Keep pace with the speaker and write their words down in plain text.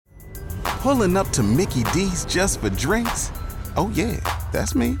Pulling up to Mickey D's just for drinks? Oh yeah,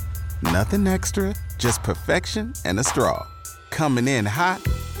 that's me. Nothing extra, just perfection and a straw. Coming in hot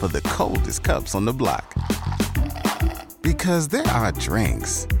for the coldest cups on the block. Because there are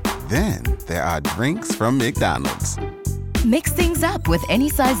drinks. Then there are drinks from McDonald's. Mix things up with any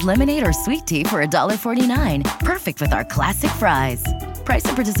size lemonade or sweet tea for $1.49. Perfect with our classic fries. Price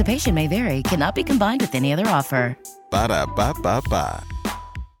and participation may vary. Cannot be combined with any other offer. Ba-da-ba-ba-ba.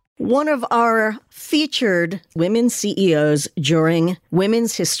 One of our featured women CEOs during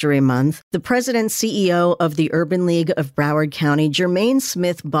Women's History Month, the president CEO of the Urban League of Broward County, Germaine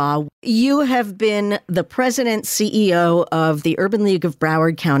Smith-Baugh. You have been the president CEO of the Urban League of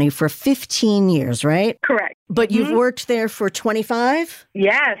Broward County for 15 years, right? Correct. But you've worked there for 25?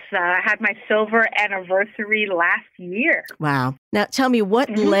 Yes. I had my silver anniversary last year. Wow. Now tell me, what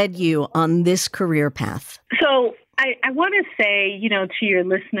led you on this career path? So I want to say, to your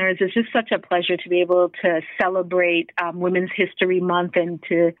listeners, it's just such a pleasure to be able to celebrate Women's History Month and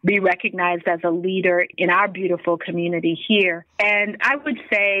to be recognized as a leader in our beautiful community here. And I would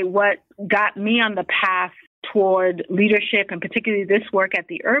say what got me on the path toward leadership, and particularly this work at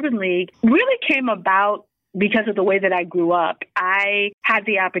the Urban League, really came about because of the way that I grew up. I had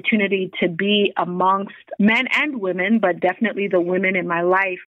the opportunity to be amongst men and women, but definitely the women in my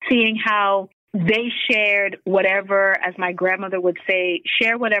life, seeing how they shared whatever, as my grandmother would say,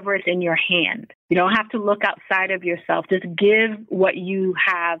 share whatever is in your hand. You don't have to look outside of yourself. Just give what you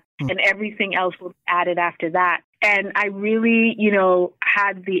have, and everything else will be added after that. And I really,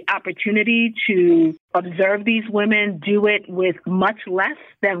 had the opportunity to observe these women do it with much less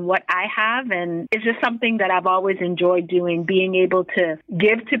than what I have. And it's just something that I've always enjoyed doing, being able to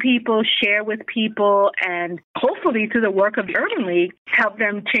give to people, share with people, and hopefully through the work of the Urban League, help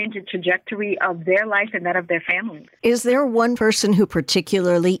them change the trajectory of their life and that of their families. Is there one person who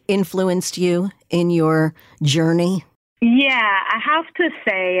particularly influenced you in your journey? Yeah, I have to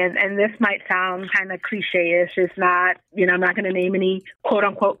say, and this might sound kind of cliche-ish, it's not, I'm not going to name any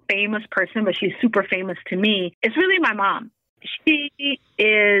quote-unquote famous person, but she's super famous to me. It's really my mom. She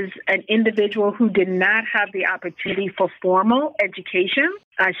is an individual who did not have the opportunity for formal education.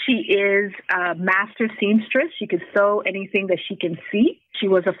 She is a master seamstress. She could sew anything that she can see. She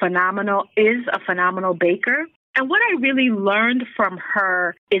is a phenomenal baker. And what I really learned from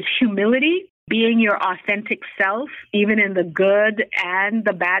her is humility, being your authentic self, even in the good and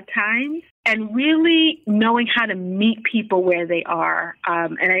the bad times, and really knowing how to meet people where they are.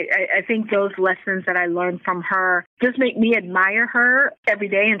 And I think those lessons that I learned from her just make me admire her every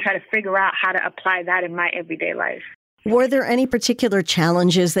day and try to figure out how to apply that in my everyday life. Were there any particular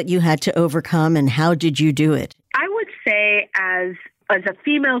challenges that you had to overcome, and how did you do it? I would say as a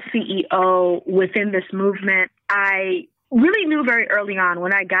female CEO within this movement, I really knew very early on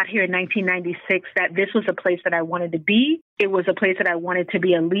when I got here in 1996 that this was a place that I wanted to be. It was a place that I wanted to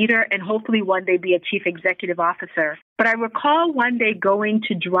be a leader and hopefully one day be a chief executive officer. But I recall one day going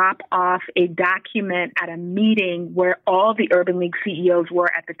to drop off a document at a meeting where all the Urban League CEOs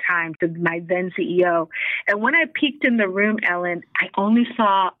were at the time, my then CEO. And when I peeked in the room, Ellen, I only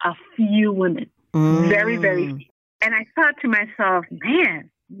saw a few women, very, very few. And I thought to myself, man,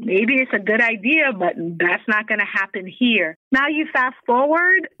 maybe it's a good idea, but that's not going to happen here. Now you fast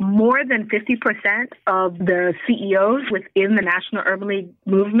forward, more than 50% of the CEOs within the National Urban League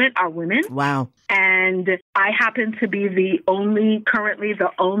movement are women. Wow. And I happen to be currently the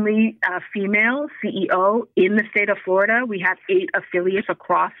only female CEO in the state of Florida. We have 8 affiliates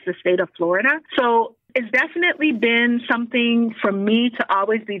across the state of Florida. So it's definitely been something for me to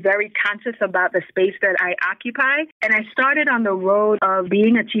always be very conscious about the space that I occupy. And I started on the road of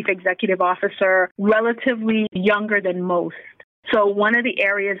being a chief executive officer relatively younger than most. So one of the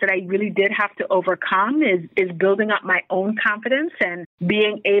areas that I really did have to overcome is building up my own confidence and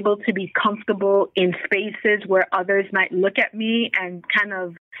being able to be comfortable in spaces where others might look at me and kind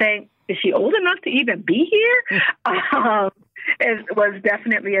of say, is she old enough to even be here? It was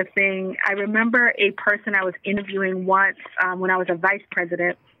definitely a thing. I remember a person I was interviewing once when I was a vice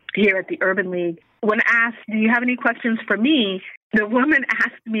president here at the Urban League. When asked, do you have any questions for me? The woman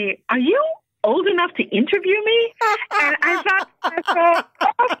asked me, are you old enough to interview me? And I thought,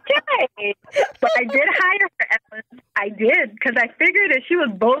 okay. But I did hire her, Ellen. I did, because I figured if she was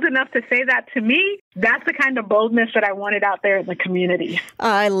bold enough to say that to me, that's the kind of boldness that I wanted out there in the community.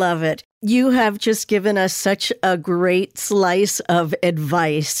 I love it. You have just given us such a great slice of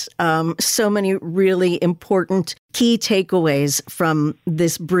advice. So many really important key takeaways from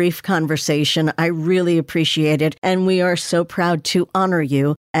this brief conversation. I really appreciate it. And we are so proud to honor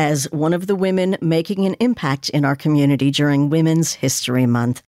you as one of the women making an impact in our community during Women's History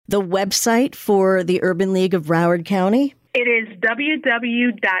Month. The website for the Urban League of Broward County? It is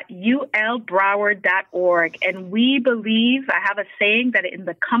www.ulbroward.org. And we believe, I have a saying, that in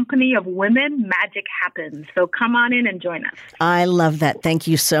the company of women, magic happens. So come on in and join us. I love that. Thank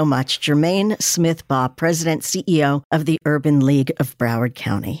you so much. Germaine Smith-Baugh, President, CEO of the Urban League of Broward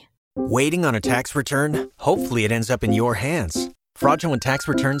County. Waiting on a tax return? Hopefully it ends up in your hands. Fraudulent tax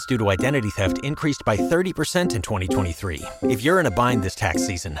returns due to identity theft increased by 30% in 2023. If you're in a bind this tax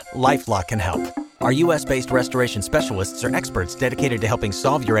season, LifeLock can help. Our U.S.-based restoration specialists are experts dedicated to helping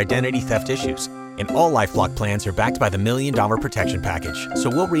solve your identity theft issues. And all LifeLock plans are backed by the $1 Million Protection Package. So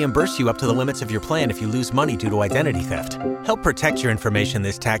we'll reimburse you up to the limits of your plan if you lose money due to identity theft. Help protect your information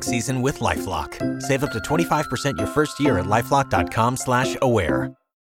this tax season with LifeLock. Save up to 25% your first year at LifeLock.com/aware.